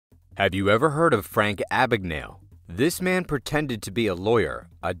Have you ever heard of Frank Abagnale? This man pretended to be a lawyer,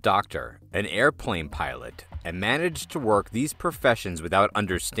 a doctor, an airplane pilot, and managed to work these professions without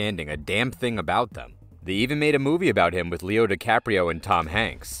understanding a damn thing about them. They even made a movie about him with Leo DiCaprio and Tom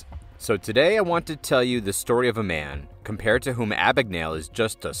Hanks. So today I want to tell you the story of a man compared to whom Abagnale is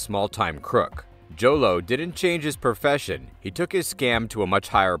just a small-time crook. Jolo didn't change his profession, he took his scam to a much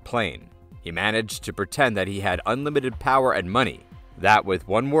higher plane. He managed to pretend that he had unlimited power and money, that with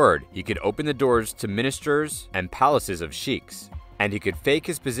one word, he could open the doors to ministers and palaces of sheiks. And he could fake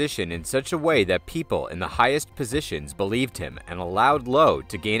his position in such a way that people in the highest positions believed him and allowed Lo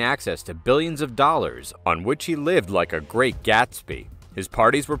to gain access to billions of dollars on which he lived like a great Gatsby. His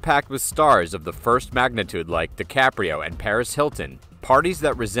parties were packed with stars of the first magnitude like DiCaprio and Paris Hilton, parties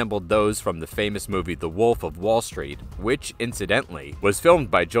that resembled those from the famous movie The Wolf of Wall Street, which, incidentally, was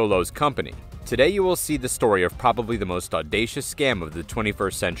filmed by Jolo's company. Today you will see the story of probably the most audacious scam of the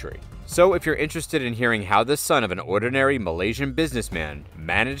 21st century. So if you're interested in hearing how the son of an ordinary Malaysian businessman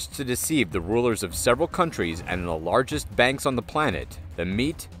managed to deceive the rulers of several countries and the largest banks on the planet, then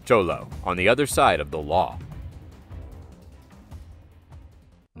meet Jolo on the other side of the law.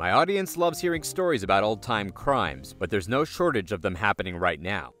 My audience loves hearing stories about old-time crimes, but there's no shortage of them happening right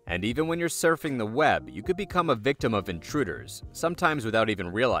now. And even when you're surfing the web, you could become a victim of intruders, sometimes without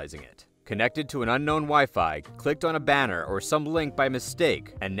even realizing it. Connected to an unknown Wi-Fi, clicked on a banner or some link by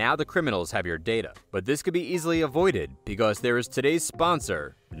mistake, and now the criminals have your data. But this could be easily avoided because there is today's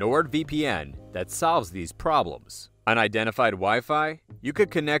sponsor, NordVPN, that solves these problems. Unidentified Wi-Fi? You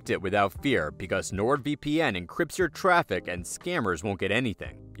could connect it without fear because NordVPN encrypts your traffic and scammers won't get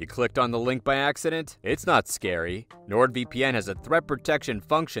anything. You clicked on the link by accident? It's not scary. NordVPN has a threat protection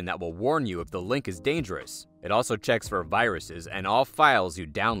function that will warn you if the link is dangerous. It also checks for viruses and all files you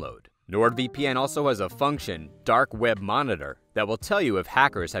download. NordVPN also has a function, Dark Web Monitor, that will tell you if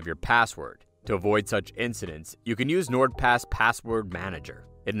hackers have your password. To avoid such incidents, you can use NordPass Password Manager.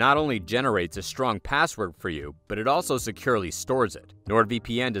 It not only generates a strong password for you, but it also securely stores it.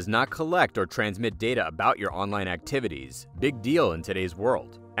 NordVPN does not collect or transmit data about your online activities. Big deal in today's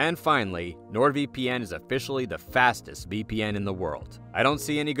world. And finally, NordVPN is officially the fastest VPN in the world. I don't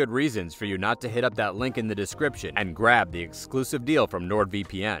see any good reasons for you not to hit up that link in the description and grab the exclusive deal from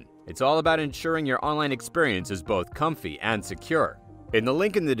NordVPN. It's all about ensuring your online experience is both comfy and secure. In the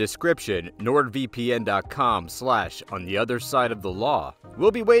link in the description, nordvpn.com/ontheothersideofthelaw,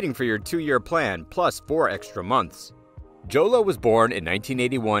 we'll be waiting for your 2-year plan plus 4 extra months. Jolo was born in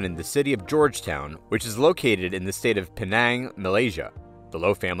 1981 in the city of Georgetown, which is located in the state of Penang, Malaysia. The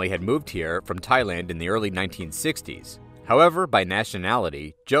Lo family had moved here from Thailand in the early 1960s. However, by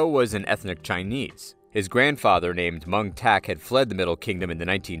nationality, Joe was an ethnic Chinese. His grandfather, named Mung Tak, had fled the Middle Kingdom in the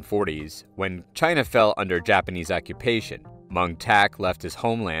 1940s when China fell under Japanese occupation. Mung Tak left his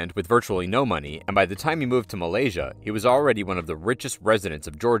homeland with virtually no money, and by the time he moved to Malaysia, he was already one of the richest residents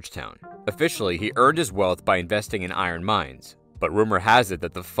of Georgetown. Officially, he earned his wealth by investing in iron mines, but rumor has it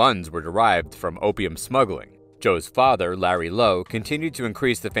that the funds were derived from opium smuggling. Joe's father, Larry Lo, continued to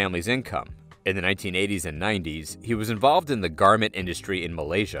increase the family's income. In the 1980s and 90s, he was involved in the garment industry in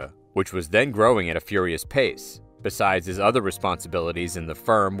Malaysia, which was then growing at a furious pace. Besides his other responsibilities in the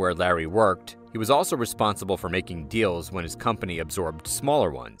firm where Larry worked, he was also responsible for making deals when his company absorbed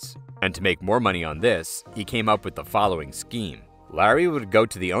smaller ones. And to make more money on this, he came up with the following scheme. Larry would go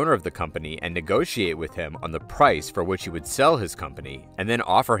to the owner of the company and negotiate with him on the price for which he would sell his company, and then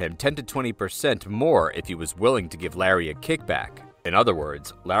offer him 10 to 20% more if he was willing to give Larry a kickback. In other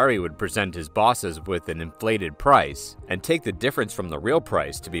words, Larry would present his bosses with an inflated price and take the difference from the real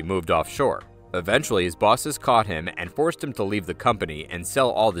price to be moved offshore. Eventually, his bosses caught him and forced him to leave the company and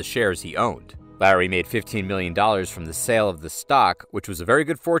sell all the shares he owned. Larry made $15 million from the sale of the stock, which was a very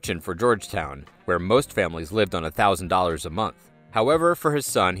good fortune for Georgetown, where most families lived on $1,000 a month. However, for his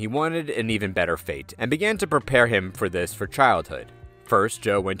son, he wanted an even better fate and began to prepare him for this for childhood. First,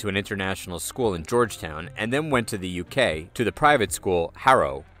 Joe went to an international school in Georgetown and then went to the UK to the private school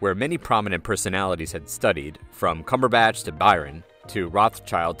Harrow, where many prominent personalities had studied, from Cumberbatch to Byron, to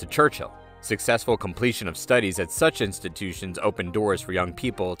Rothschild to Churchill. Successful completion of studies at such institutions opened doors for young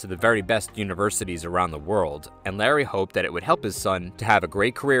people to the very best universities around the world, and Larry hoped that it would help his son to have a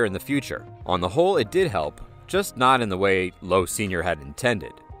great career in the future. On the whole, it did help, just not in the way Lo Sr. had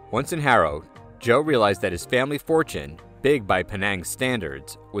intended. Once in Harrow, Joe realized that his family fortune, big by Penang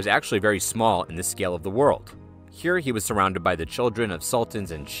standards, was actually very small in the scale of the world. Here he was surrounded by the children of sultans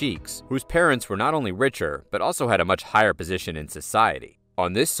and sheiks, whose parents were not only richer, but also had a much higher position in society.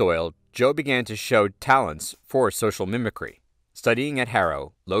 On this soil, Joe began to show talents for social mimicry. Studying at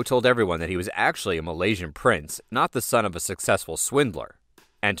Harrow, Lo told everyone that he was actually a Malaysian prince, not the son of a successful swindler.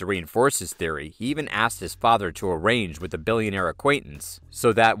 And to reinforce his theory, he even asked his father to arrange with a billionaire acquaintance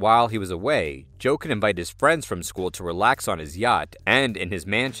so that while he was away, Joe could invite his friends from school to relax on his yacht and in his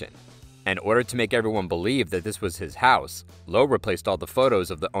mansion. In order to make everyone believe that this was his house, Lowe replaced all the photos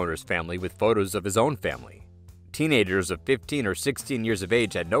of the owner's family with photos of his own family. Teenagers of 15 or 16 years of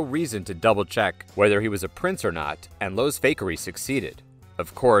age had no reason to double-check whether he was a prince or not, and Lowe's fakery succeeded.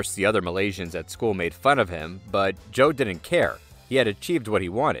 Of course, the other Malaysians at school made fun of him, but Joe didn't care. He had achieved what he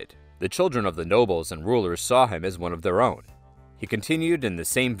wanted. The children of the nobles and rulers saw him as one of their own. He continued in the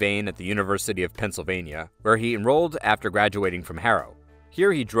same vein at the University of Pennsylvania, where he enrolled after graduating from Harrow.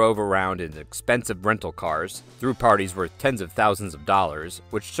 Here he drove around in expensive rental cars, threw parties worth tens of thousands of dollars,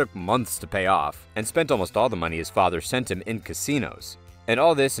 which took months to pay off, and spent almost all the money his father sent him in casinos. And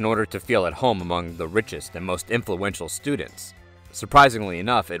all this in order to feel at home among the richest and most influential students. Surprisingly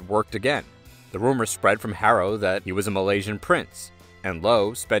enough, it worked again. The rumors spread from Harrow that he was a Malaysian prince, and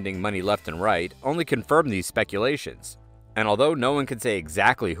Lowe, spending money left and right, only confirmed these speculations. And although no one could say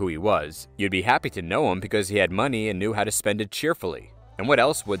exactly who he was, you'd be happy to know him because he had money and knew how to spend it cheerfully. And what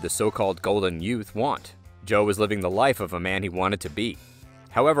else would the so-called golden youth want? Joe was living the life of a man he wanted to be.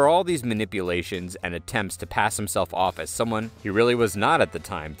 However, all these manipulations and attempts to pass himself off as someone he really was not at the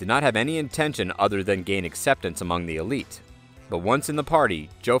time did not have any intention other than gain acceptance among the elite. But once in the party,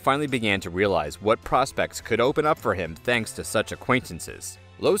 Joe finally began to realize what prospects could open up for him thanks to such acquaintances.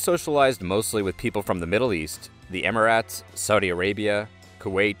 Lowe socialized mostly with people from the Middle East, the Emirates, Saudi Arabia,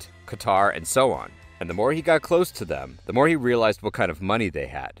 Kuwait, Qatar, and so on. And the more he got close to them, the more he realized what kind of money they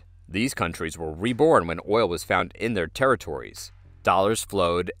had. These countries were reborn when oil was found in their territories. Dollars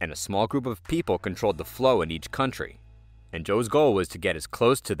flowed, and a small group of people controlled the flow in each country. And Joe's goal was to get as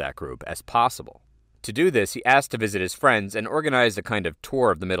close to that group as possible. To do this, he asked to visit his friends and organized a kind of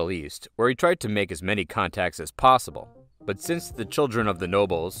tour of the Middle East, where he tried to make as many contacts as possible. But since the children of the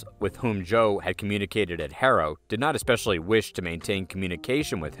nobles, with whom Joe had communicated at Harrow, did not especially wish to maintain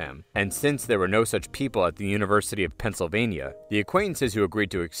communication with him, and since there were no such people at the University of Pennsylvania, the acquaintances who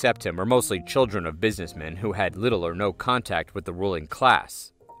agreed to accept him were mostly children of businessmen who had little or no contact with the ruling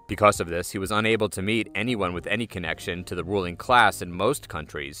class. Because of this, he was unable to meet anyone with any connection to the ruling class in most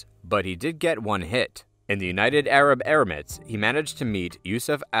countries, but he did get one hit. In the United Arab Emirates, he managed to meet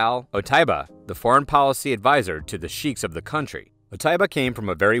Yusuf al-Otaiba, the foreign policy advisor to the sheiks of the country. Otaiba came from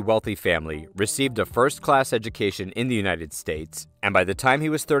a very wealthy family, received a first-class education in the United States, and by the time he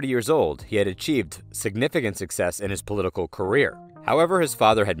was 30 years old, he had achieved significant success in his political career. However, his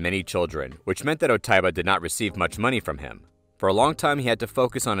father had many children, which meant that Otaiba did not receive much money from him. For a long time, he had to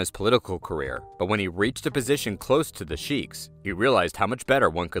focus on his political career, but when he reached a position close to the sheiks, he realized how much better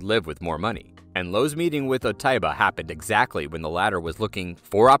one could live with more money. And Lowe's meeting with Otaiba happened exactly when the latter was looking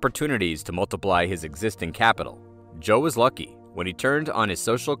for opportunities to multiply his existing capital. Joe was lucky. When he turned on his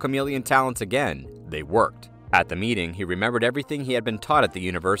social chameleon talents again, they worked. At the meeting, he remembered everything he had been taught at the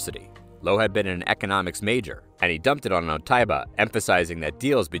university. Lowe had been an economics major, and he dumped it on Otaiba, emphasizing that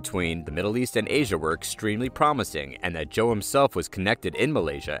deals between the Middle East and Asia were extremely promising and that Joe himself was connected in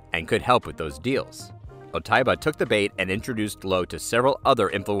Malaysia and could help with those deals. Otaiba took the bait and introduced Lowe to several other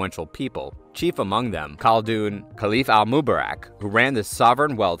influential people, chief among them Khaldun Khalif al-Mubarak, who ran the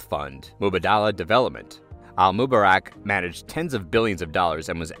sovereign wealth fund, Mubadala Development. Al-Mubarak managed tens of billions of dollars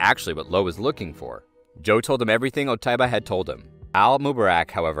and was actually what Lowe was looking for. Joe told him everything Otaiba had told him.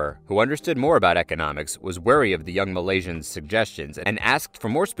 Al-Mubarak, however, who understood more about economics, was wary of the young Malaysian's suggestions and asked for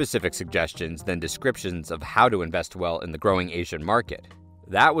more specific suggestions than descriptions of how to invest well in the growing Asian market.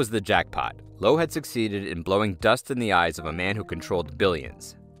 That was the jackpot. Lowe had succeeded in blowing dust in the eyes of a man who controlled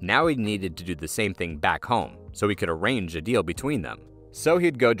billions. Now he needed to do the same thing back home, so he could arrange a deal between them. So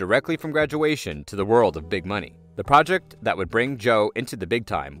he'd go directly from graduation to the world of big money. The project that would bring Joe into the big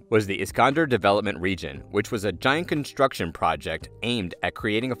time was the Iskandar Development Region, which was a giant construction project aimed at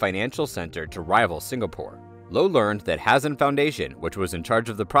creating a financial center to rival Singapore. Lowe learned that Hasan Foundation, which was in charge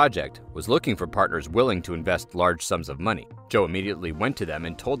of the project, was looking for partners willing to invest large sums of money. Joe immediately went to them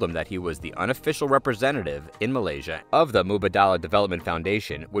and told them that he was the unofficial representative in Malaysia of the Mubadala Development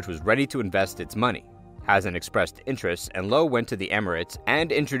Foundation, which was ready to invest its money. Hasan expressed interest, and Lowe went to the Emirates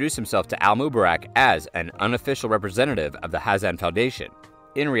and introduced himself to Al-Mubarak as an unofficial representative of the Hasan Foundation.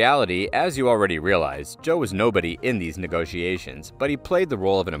 In reality, as you already realize, Joe was nobody in these negotiations, but he played the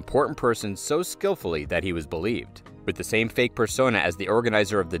role of an important person so skillfully that he was believed. With the same fake persona as the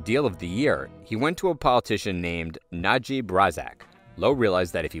organizer of the Deal of the Year, he went to a politician named Najib Razak. Lowe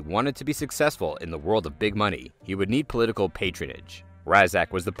realized that if he wanted to be successful in the world of big money, he would need political patronage.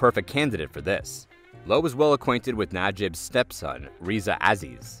 Razak was the perfect candidate for this. Lowe was well acquainted with Najib's stepson, Riza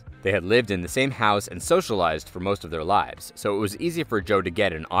Aziz. They had lived in the same house and socialized for most of their lives, so it was easy for Joe to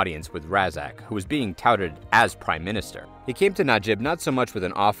get an audience with Razak, who was being touted as prime minister. He came to Najib not so much with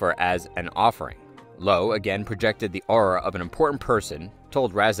an offer as an offering. Lowe again projected the aura of an important person,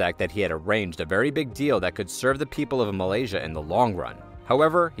 told Razak that he had arranged a very big deal that could serve the people of Malaysia in the long run.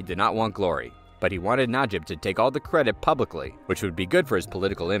 However, he did not want glory, but he wanted Najib to take all the credit publicly, which would be good for his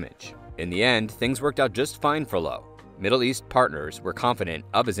political image. In the end, things worked out just fine for Lowe. Middle East partners were confident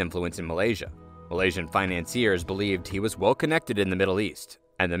of his influence in Malaysia. Malaysian financiers believed he was well connected in the Middle East,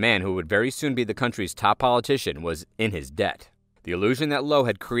 and the man who would very soon be the country's top politician was in his debt. The illusion that Lowe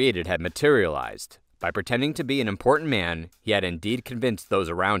had created had materialized. By pretending to be an important man, he had indeed convinced those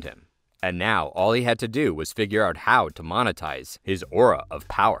around him. And now all he had to do was figure out how to monetize his aura of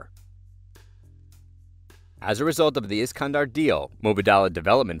power. As a result of the Iskandar deal, Mubadala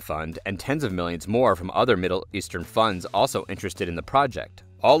Development Fund and tens of millions more from other Middle Eastern funds also interested in the project.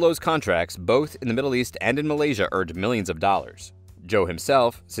 All those contracts, both in the Middle East and in Malaysia, earned millions of dollars. Joe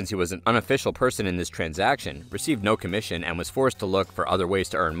himself, since he was an unofficial person in this transaction, received no commission and was forced to look for other ways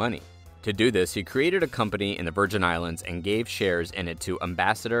to earn money. To do this, he created a company in the Virgin Islands and gave shares in it to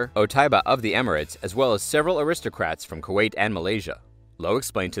Ambassador Otaiba of the Emirates, as well as several aristocrats from Kuwait and Malaysia. Lowe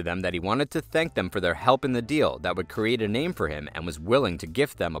explained to them that he wanted to thank them for their help in the deal that would create a name for him and was willing to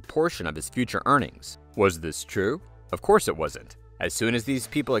gift them a portion of his future earnings. Was this true? Of course it wasn't. As soon as these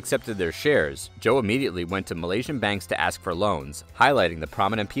people accepted their shares, Joe immediately went to Malaysian banks to ask for loans, highlighting the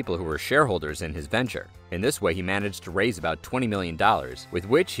prominent people who were shareholders in his venture. In this way, he managed to raise about $20 million, with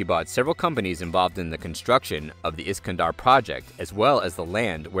which he bought several companies involved in the construction of the Iskandar project, as well as the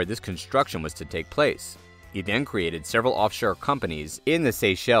land where this construction was to take place. He then created several offshore companies in the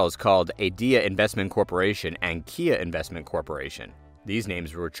Seychelles called Adia Investment Corporation and Kia Investment Corporation. These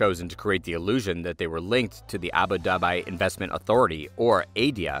names were chosen to create the illusion that they were linked to the Abu Dhabi Investment Authority, or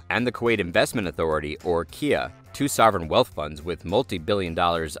ADIA, and the Kuwait Investment Authority, or KIA, two sovereign wealth funds with multi-billion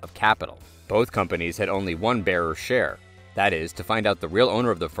dollars of capital. Both companies had only one bearer share. That is, to find out the real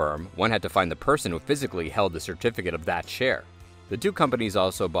owner of the firm, one had to find the person who physically held the certificate of that share. The two companies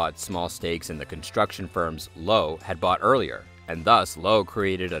also bought small stakes in the construction firms Lowe had bought earlier, and thus Lowe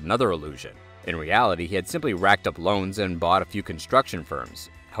created another illusion. In reality, he had simply racked up loans and bought a few construction firms.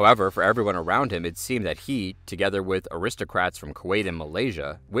 However, for everyone around him, it seemed that he, together with aristocrats from Kuwait and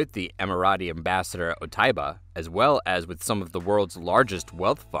Malaysia, with the Emirati ambassador Otaiba, as well as with some of the world's largest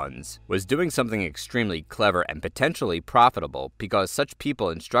wealth funds, was doing something extremely clever and potentially profitable because such people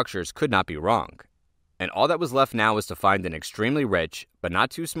and structures could not be wrong. And all that was left now was to find an extremely rich, but not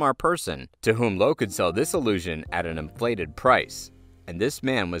too smart person to whom Lowe could sell this illusion at an inflated price. And this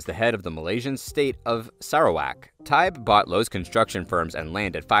man was the head of the Malaysian state of Sarawak. Taib bought Lowe's construction firms and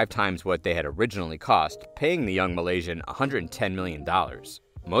land at 5 times what they had originally cost, paying the young Malaysian $110 million.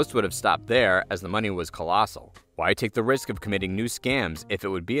 Most would have stopped there as the money was colossal. Why take the risk of committing new scams if it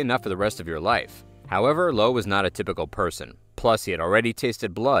would be enough for the rest of your life? However, Lowe was not a typical person. Plus, he had already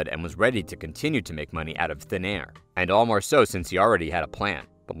tasted blood and was ready to continue to make money out of thin air. And all more so since he already had a plan.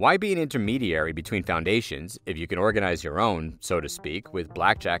 But why be an intermediary between foundations if you can organize your own, so to speak, with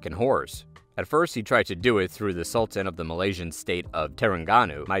blackjack and whores? At first, he tried to do it through the Sultan of the Malaysian state of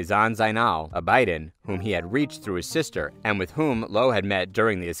Terengganu, Maizan Zainal Abidin, whom he had reached through his sister and with whom Lowe had met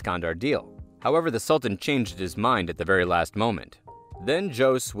during the Iskandar deal. However, the Sultan changed his mind at the very last moment. Then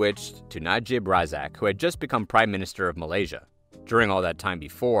Joe switched to Najib Razak, who had just become Prime Minister of Malaysia. During all that time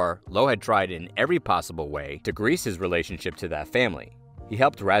before, Lowe had tried in every possible way to grease his relationship to that family. He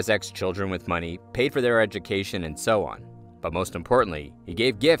helped Razak's children with money, paid for their education, and so on. But most importantly, he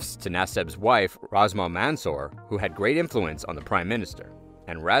gave gifts to Naseb's wife, Rasma Mansour, who had great influence on the Prime Minister.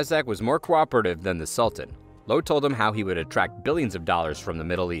 And Razak was more cooperative than the Sultan. Lowe told him how he would attract billions of dollars from the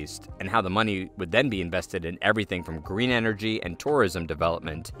Middle East, and how the money would then be invested in everything from green energy and tourism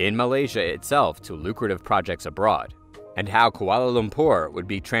development in Malaysia itself to lucrative projects abroad, and how Kuala Lumpur would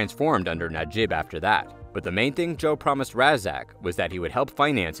be transformed under Najib after that. But the main thing Joe promised Razak was that he would help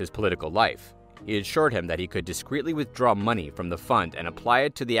finance his political life. He assured him that he could discreetly withdraw money from the fund and apply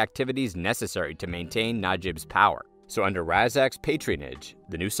it to the activities necessary to maintain Najib's power. So under Razak's patronage,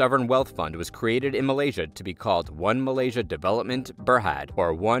 the new Sovereign Wealth Fund was created in Malaysia to be called One Malaysia Development Berhad,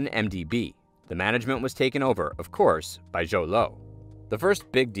 or 1MDB. The management was taken over, of course, by Joe Lowe. The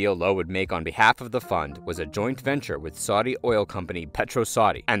first big deal Lowe would make on behalf of the fund was a joint venture with Saudi oil company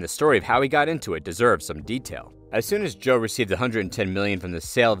PetroSaudi, and the story of how he got into it deserves some detail. As soon as Joe received $110 million from the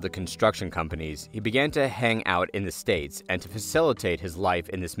sale of the construction companies, he began to hang out in the States and to facilitate his life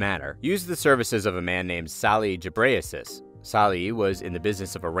in this manner, used the services of a man named Salih Jabrayasis. Salih was in the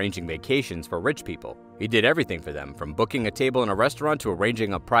business of arranging vacations for rich people. He did everything for them, from booking a table in a restaurant to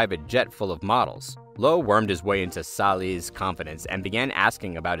arranging a private jet full of models. Lowe wormed his way into Salih's confidence and began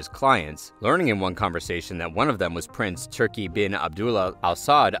asking about his clients, learning in one conversation that one of them was Prince Turki bin Abdullah Al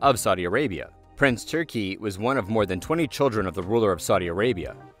Saud of Saudi Arabia. Prince Turki was one of more than 20 children of the ruler of Saudi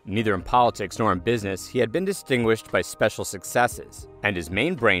Arabia. Neither in politics nor in business, he had been distinguished by special successes, and his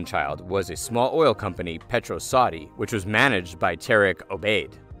main brainchild was a small oil company, PetroSaudi, which was managed by Tariq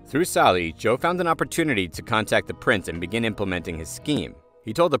Obaid. Through Salih, Joe found an opportunity to contact the prince and begin implementing his scheme.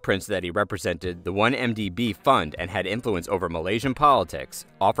 He told the prince that he represented the 1MDB fund and had influence over Malaysian politics,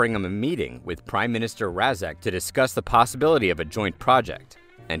 offering him a meeting with Prime Minister Razak to discuss the possibility of a joint project.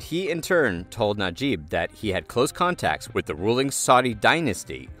 And he, in turn, told Najib that he had close contacts with the ruling Saudi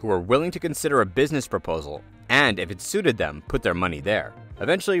dynasty who were willing to consider a business proposal and, if it suited them, put their money there.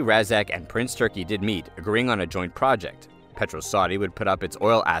 Eventually, Razak and Prince Turki did meet, agreeing on a joint project. PetroSaudi would put up its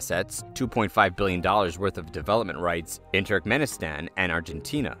oil assets, $2.5 billion worth of development rights, in Turkmenistan and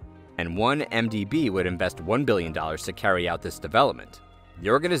Argentina, and 1MDB would invest $1 billion to carry out this development. The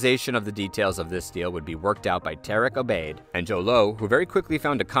organization of the details of this deal would be worked out by Tariq Obaid and Joe Lowe, who very quickly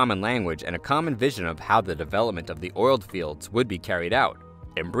found a common language and a common vision of how the development of the oiled fields would be carried out.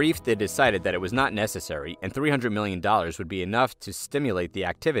 In brief, they decided that it was not necessary and $300 million would be enough to stimulate the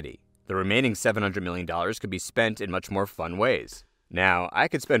activity. The remaining $700 million could be spent in much more fun ways. Now, I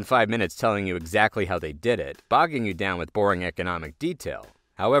could spend 5 minutes telling you exactly how they did it, bogging you down with boring economic detail.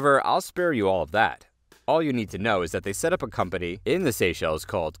 However, I'll spare you all of that. All you need to know is that they set up a company in the Seychelles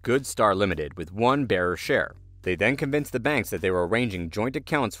called Good Star Limited with one bearer share. They then convinced the banks that they were arranging joint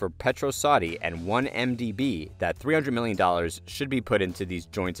accounts for PetroSaudi and 1MDB, that $300 million should be put into these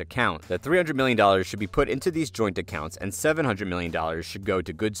joint accounts. And $700 million should go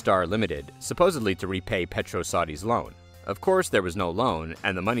to Good Star Limited, supposedly to repay PetroSaudi's loan. Of course, there was no loan,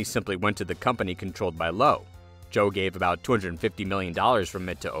 and the money simply went to the company controlled by Lowe. Joe gave about $250 million from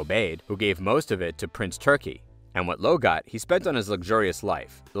it to Obaid, who gave most of it to Prince Turki. And what Lowe got, he spent on his luxurious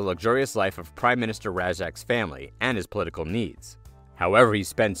life, the luxurious life of Prime Minister Razak's family and his political needs. However, he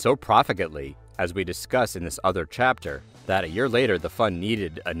spent so profligately, as we discuss in this other chapter, that a year later the fund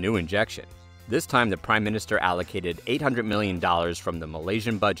needed a new injection. This time the Prime Minister allocated $800 million from the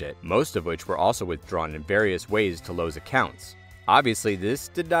Malaysian budget, most of which were also withdrawn in various ways to Lowe's accounts. Obviously, this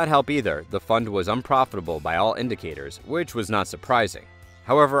did not help either. The fund was unprofitable by all indicators, which was not surprising.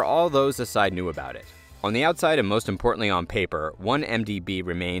 However, all those aside knew about it. On the outside and most importantly on paper, 1MDB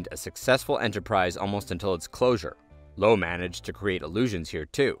remained a successful enterprise almost until its closure. Lowe managed to create illusions here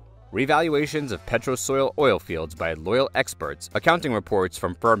too. Revaluations of Petrosoil oil fields by loyal experts, accounting reports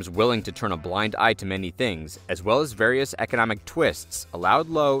from firms willing to turn a blind eye to many things, as well as various economic twists, allowed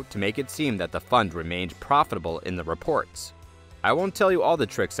Lowe to make it seem that the fund remained profitable in the reports. I won't tell you all the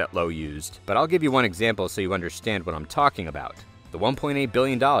tricks that Lowe used, but I'll give you one example so you understand what I'm talking about. The $1.8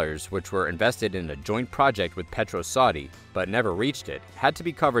 billion, which were invested in a joint project with PetroSaudi, but never reached it, had to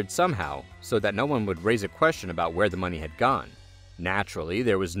be covered somehow so that no one would raise a question about where the money had gone. Naturally,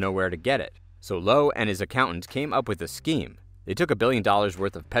 there was nowhere to get it, so Lowe and his accountant came up with a scheme. They took $1 billion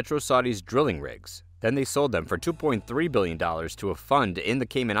worth of PetroSaudi's drilling rigs. Then they sold them for $2.3 billion to a fund in the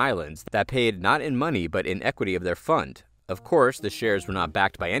Cayman Islands that paid not in money but in equity of their fund. Of course, the shares were not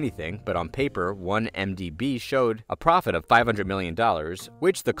backed by anything, but on paper, 1MDB showed a profit of $500 million,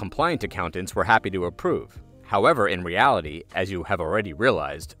 which the compliant accountants were happy to approve. However, in reality, as you have already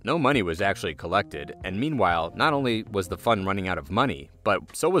realized, no money was actually collected, and meanwhile, not only was the fund running out of money, but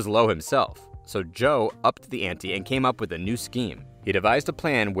so was Lowe himself. So Joe upped the ante and came up with a new scheme. He devised a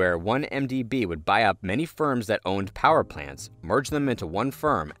plan where 1MDB would buy up many firms that owned power plants, merge them into one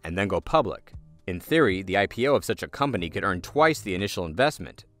firm, and then go public. In theory, the IPO of such a company could earn twice the initial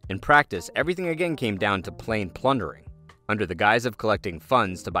investment. In practice, everything again came down to plain plundering. Under the guise of collecting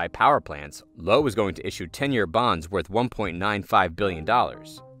funds to buy power plants, Lowe was going to issue 10-year bonds worth $1.95 billion.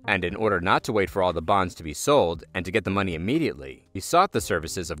 And in order not to wait for all the bonds to be sold and to get the money immediately, he sought the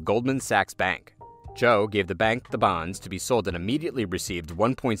services of Goldman Sachs Bank. Joe gave the bank the bonds to be sold and immediately received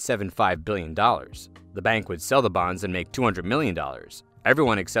 $1.75 billion. The bank would sell the bonds and make $200 million.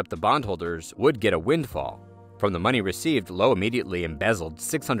 Everyone except the bondholders would get a windfall. From the money received, Lowe immediately embezzled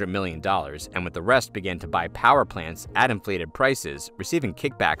 $600 million and with the rest began to buy power plants at inflated prices, receiving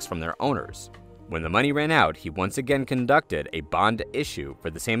kickbacks from their owners. When the money ran out, he once again conducted a bond issue for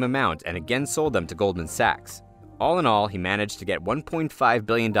the same amount and again sold them to Goldman Sachs. All in all, he managed to get $1.5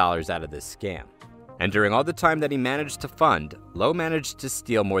 billion out of this scam. And during all the time that he managed to fund, Low managed to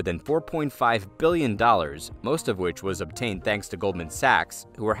steal more than $4.5 billion, most of which was obtained thanks to Goldman Sachs,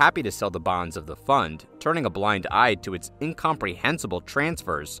 who were happy to sell the bonds of the fund, turning a blind eye to its incomprehensible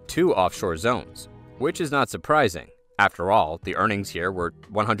transfers to offshore zones. Which is not surprising. After all, the earnings here were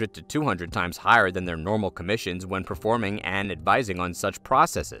 100 to 200 times higher than their normal commissions when performing and advising on such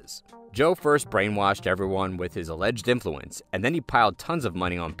processes. Joe first brainwashed everyone with his alleged influence, and then he piled tons of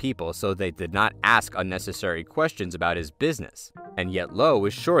money on people so they did not ask unnecessary questions about his business. And yet Low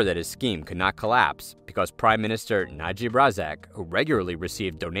was sure that his scheme could not collapse, because Prime Minister Najib Razak, who regularly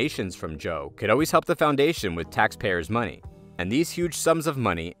received donations from Joe, could always help the foundation with taxpayers' money. And these huge sums of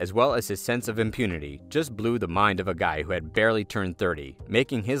money, as well as his sense of impunity, just blew the mind of a guy who had barely turned 30,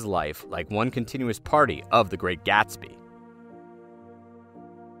 making his life like one continuous party of The Great Gatsby.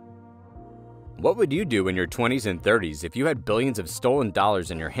 What would you do in your 20s and 30s if you had billions of stolen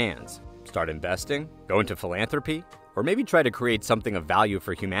dollars in your hands? Start investing? Go into philanthropy? Or maybe try to create something of value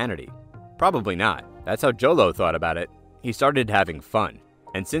for humanity? Probably not. That's how Joe Low thought about it. He started having fun.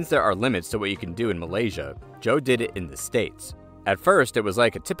 And since there are limits to what you can do in Malaysia, Joe did it in the States. At first, it was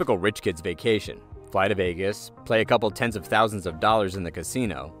like a typical rich kid's vacation. Fly to Vegas, play a couple tens of thousands of dollars in the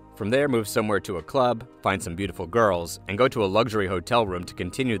casino. From there, move somewhere to a club, find some beautiful girls, and go to a luxury hotel room to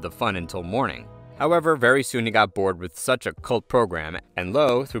continue the fun until morning. However, very soon he got bored with such a cult program, and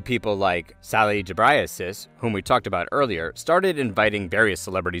Low, through people like Sally Jabriasis, whom we talked about earlier, started inviting various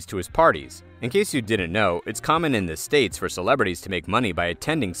celebrities to his parties. In case you didn't know, it's common in the States for celebrities to make money by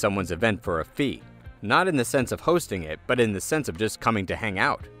attending someone's event for a fee. Not in the sense of hosting it, but in the sense of just coming to hang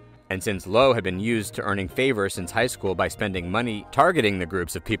out. And since Low had been used to earning favor since high school by spending money targeting the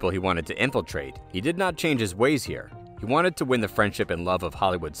groups of people he wanted to infiltrate, he did not change his ways here. He wanted to win the friendship and love of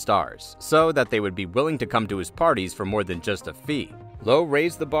Hollywood stars, so that they would be willing to come to his parties for more than just a fee. Low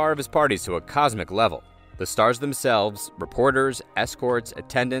raised the bar of his parties to a cosmic level. The stars themselves, reporters, escorts,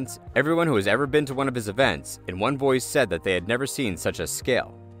 attendants, everyone who has ever been to one of his events, in one voice said that they had never seen such a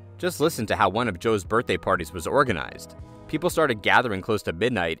scale. Just listen to how one of Joe's birthday parties was organized. People started gathering close to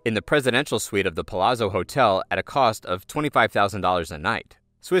midnight in the presidential suite of the Palazzo Hotel at a cost of $25,000 a night.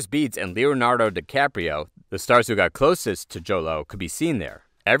 Swizz Beatz and Leonardo DiCaprio, the stars who got closest to Joe Low, could be seen there.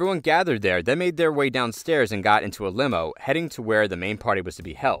 Everyone gathered there, then made their way downstairs and got into a limo, heading to where the main party was to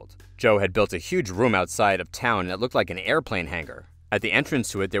be held. Joe had built a huge room outside of town that looked like an airplane hangar. At the entrance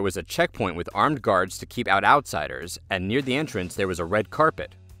to it, there was a checkpoint with armed guards to keep out outsiders, and near the entrance, there was a red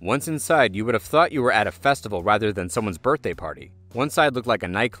carpet. Once inside, you would have thought you were at a festival rather than someone's birthday party. One side looked like a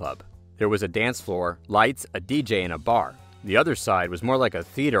nightclub. There was a dance floor, lights, a DJ, and a bar. The other side was more like a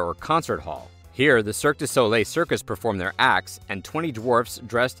theater or concert hall. Here, the Cirque du Soleil circus performed their acts, and 20 dwarfs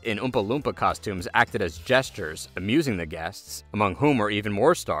dressed in Oompa Loompa costumes acted as gestures, amusing the guests, among whom were even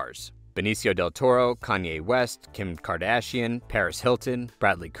more stars. Benicio del Toro, Kanye West, Kim Kardashian, Paris Hilton,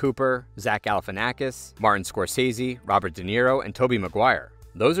 Bradley Cooper, Zach Galifianakis, Martin Scorsese, Robert De Niro, and Tobey Maguire.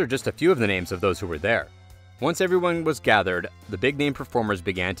 Those are just a few of the names of those who were there. Once everyone was gathered, the big-name performers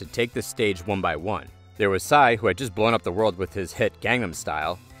began to take the stage one by one. There was Psy, who had just blown up the world with his hit Gangnam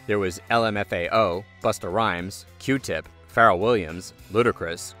Style. There was LMFAO, Busta Rhymes, Q-Tip, Pharrell Williams,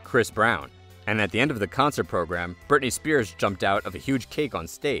 Ludacris, Chris Brown. And at the end of the concert program, Britney Spears jumped out of a huge cake on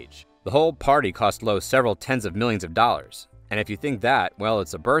stage. The whole party cost Low several tens of millions of dollars. And if you think that, well,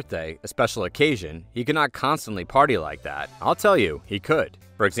 it's a birthday, a special occasion, he could not constantly party like that. I'll tell you, he could.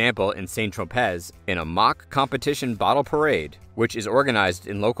 For example, in Saint-Tropez, in a mock competition bottle parade, which is organized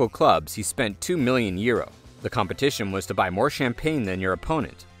in local clubs, he spent €2 million. The competition was to buy more champagne than your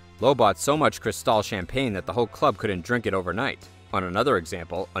opponent. Low bought so much Cristal champagne that the whole club couldn't drink it overnight. On another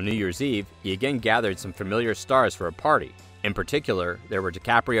example, on New Year's Eve, he again gathered some familiar stars for a party. In particular, there were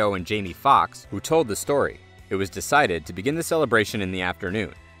DiCaprio and Jamie Foxx, who told the story. It was decided to begin the celebration in the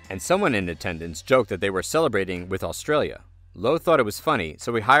afternoon, and someone in attendance joked that they were celebrating with Australia. Low thought it was funny,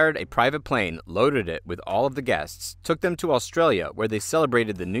 so he hired a private plane, loaded it with all of the guests, took them to Australia where they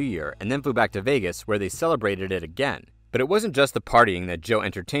celebrated the New Year, and then flew back to Vegas where they celebrated it again. But it wasn't just the partying that Joe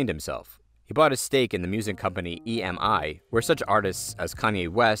entertained himself. He bought a stake in the music company EMI, where such artists as Kanye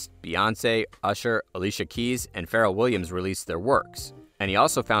West, Beyoncé, Usher, Alicia Keys, and Pharrell Williams released their works. And he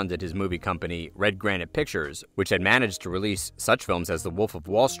also founded his movie company, Red Granite Pictures, which had managed to release such films as The Wolf of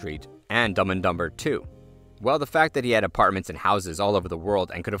Wall Street and Dumb and Dumber 2. Well, the fact that he had apartments and houses all over the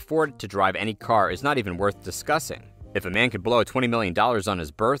world and could afford to drive any car is not even worth discussing. If a man could blow $20 million on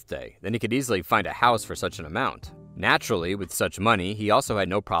his birthday, then he could easily find a house for such an amount. Naturally, with such money, he also had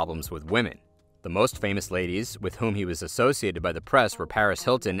no problems with women. The most famous ladies with whom he was associated by the press were Paris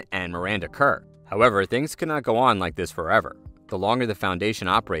Hilton and Miranda Kerr. However, things could not go on like this forever. the longer the foundation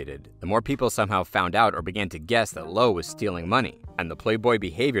operated, the more people somehow found out or began to guess that Lowe was stealing money, and the playboy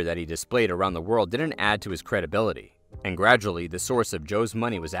behavior that he displayed around the world didn't add to his credibility. And gradually, the source of Joe's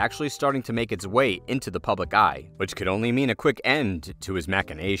money was actually starting to make its way into the public eye, which could only mean a quick end to his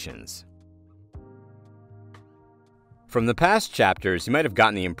machinations. From the past chapters, you might have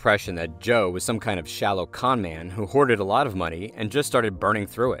gotten the impression that Joe was some kind of shallow con man who hoarded a lot of money and just started burning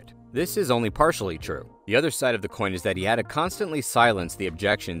through it. This is only partially true. The other side of the coin is that he had to constantly silence the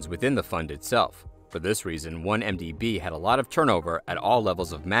objections within the fund itself. For this reason, 1MDB had a lot of turnover at all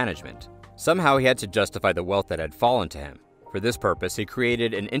levels of management. Somehow he had to justify the wealth that had fallen to him. For this purpose, he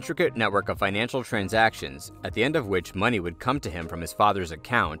created an intricate network of financial transactions, at the end of which money would come to him from his father's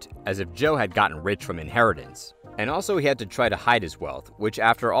account, as if Joe had gotten rich from inheritance. And also he had to try to hide his wealth, which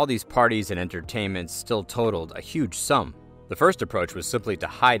after all these parties and entertainments still totaled a huge sum. The first approach was simply to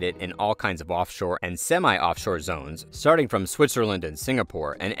hide it in all kinds of offshore and semi-offshore zones, starting from Switzerland and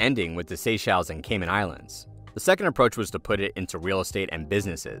Singapore and ending with the Seychelles and Cayman Islands. The second approach was to put it into real estate and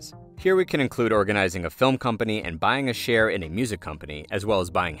businesses. Here we can include organizing a film company and buying a share in a music company, as well as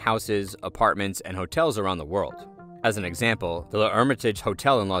buying houses, apartments, and hotels around the world. As an example, the Hermitage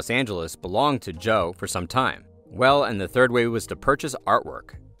Hotel in Los Angeles belonged to Joe for some time. Well, and the third way was to purchase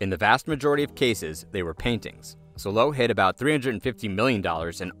artwork. In the vast majority of cases, they were paintings. So Lowe hid about $350 million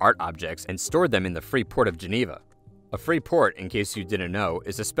in art objects and stored them in the Free Port of Geneva. A free port, in case you didn't know,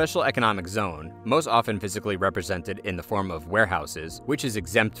 is a special economic zone, most often physically represented in the form of warehouses, which is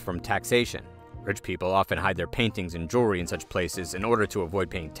exempt from taxation. Rich people often hide their paintings and jewelry in such places in order to avoid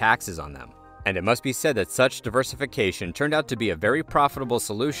paying taxes on them. And it must be said that such diversification turned out to be a very profitable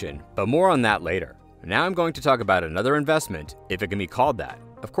solution, but more on that later. Now I'm going to talk about another investment, if it can be called that.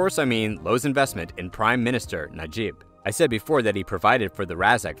 Of course, I mean Lowe's investment in Prime Minister Najib. I said before that he provided for the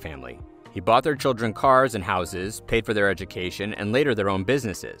Razak family. He bought their children cars and houses, paid for their education, and later their own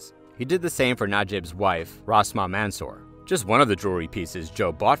businesses. He did the same for Najib's wife, Rasma Mansour. Just one of the jewelry pieces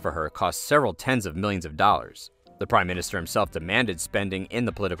Joe bought for her cost several tens of millions of dollars. The Prime Minister himself demanded spending in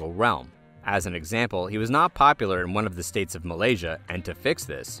the political realm. As an example, he was not popular in one of the states of Malaysia, and to fix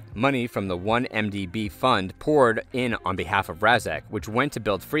this, money from the 1MDB fund poured in on behalf of Razak, which went to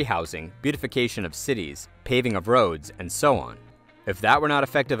build free housing, beautification of cities, paving of roads, and so on. If that were not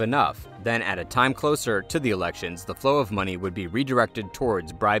effective enough, then at a time closer to the elections, the flow of money would be redirected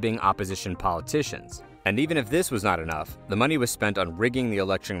towards bribing opposition politicians. And even if this was not enough, the money was spent on rigging the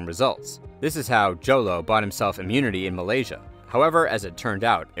election results. This is how Jolo bought himself immunity in Malaysia. However, as it turned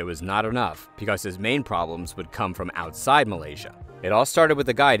out, it was not enough, because his main problems would come from outside Malaysia. It all started with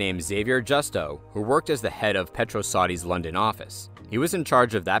a guy named Xavier Justo, who worked as the head of PetroSaudi's London office. He was in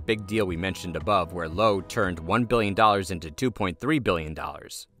charge of that big deal we mentioned above where Lowe turned $1 billion into $2.3 billion.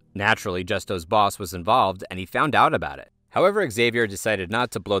 Naturally, Justo's boss was involved and he found out about it. However, Xavier decided not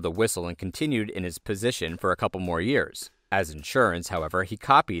to blow the whistle and continued in his position for a couple more years. As insurance, however, he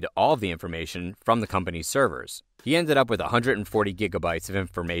copied all of the information from the company's servers. He ended up with 140 gigabytes of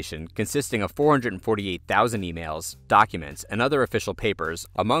information consisting of 448,000 emails, documents, and other official papers,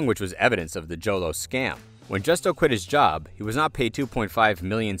 among which was evidence of the Jolo scam. When Justo quit his job, he was not paid 2.5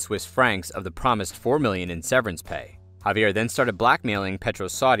 million Swiss francs of the promised 4 million in severance pay. Javier then started blackmailing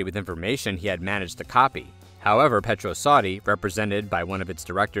PetroSaudi with information he had managed to copy. However, PetroSaudi, represented by one of its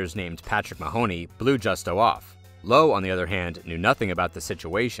directors named Patrick Mahoney, blew Justo off. Lowe, on the other hand, knew nothing about the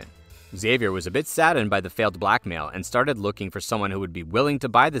situation. Xavier was a bit saddened by the failed blackmail and started looking for someone who would be willing to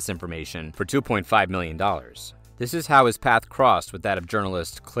buy this information for $2.5 million. This is how his path crossed with that of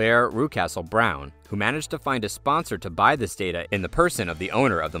journalist Claire Rucastle-Brown, who managed to find a sponsor to buy this data in the person of the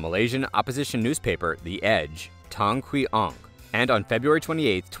owner of the Malaysian opposition newspaper The Edge, Tong Kwi Ong. And on February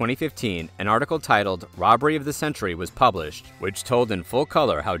 28, 2015, an article titled Robbery of the Century was published, which told in full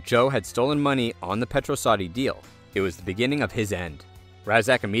color how Joe had stolen money on the PetroSaudi deal. It was the beginning of his end.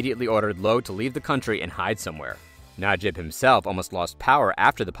 Razak immediately ordered Lowe to leave the country and hide somewhere. Najib himself almost lost power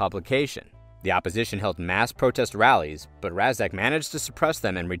after the publication. The opposition held mass protest rallies, but Razak managed to suppress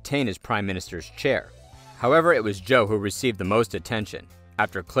them and retain his prime minister's chair. However, it was Joe who received the most attention.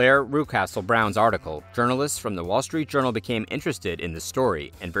 After Claire Rucastle-Brown's article, journalists from the Wall Street Journal became interested in the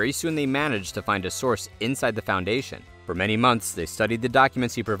story, and very soon they managed to find a source inside the foundation. For many months, they studied the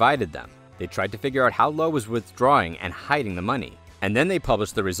documents he provided them. They tried to figure out how Lowe was withdrawing and hiding the money. And then they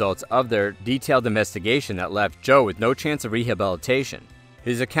published the results of their detailed investigation that left Joe with no chance of rehabilitation.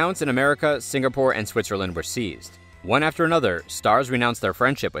 His accounts in America, Singapore, and Switzerland were seized. One after another, stars renounced their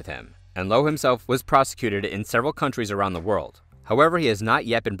friendship with him, and Lowe himself was prosecuted in several countries around the world. However, he has not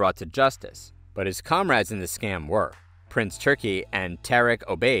yet been brought to justice, but his comrades in the scam were. Prince Turki and Tariq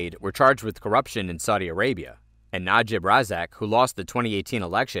Obaid were charged with corruption in Saudi Arabia. And Najib Razak, who lost the 2018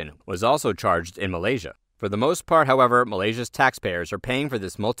 election, was also charged in Malaysia. For the most part, however, Malaysia's taxpayers are paying for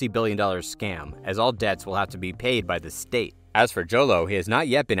this multi-billion-dollar scam, as all debts will have to be paid by the state. As for Jolo, he has not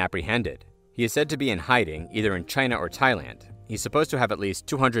yet been apprehended. He is said to be in hiding, either in China or Thailand. He's supposed to have at least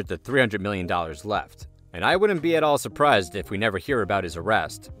 $200 to $300 million left. And I wouldn't be at all surprised if we never hear about his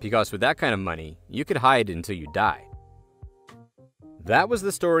arrest, because with that kind of money, you could hide until you die. That was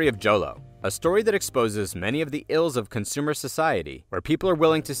the story of Jolo, a story that exposes many of the ills of consumer society, where people are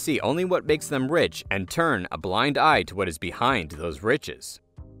willing to see only what makes them rich and turn a blind eye to what is behind those riches.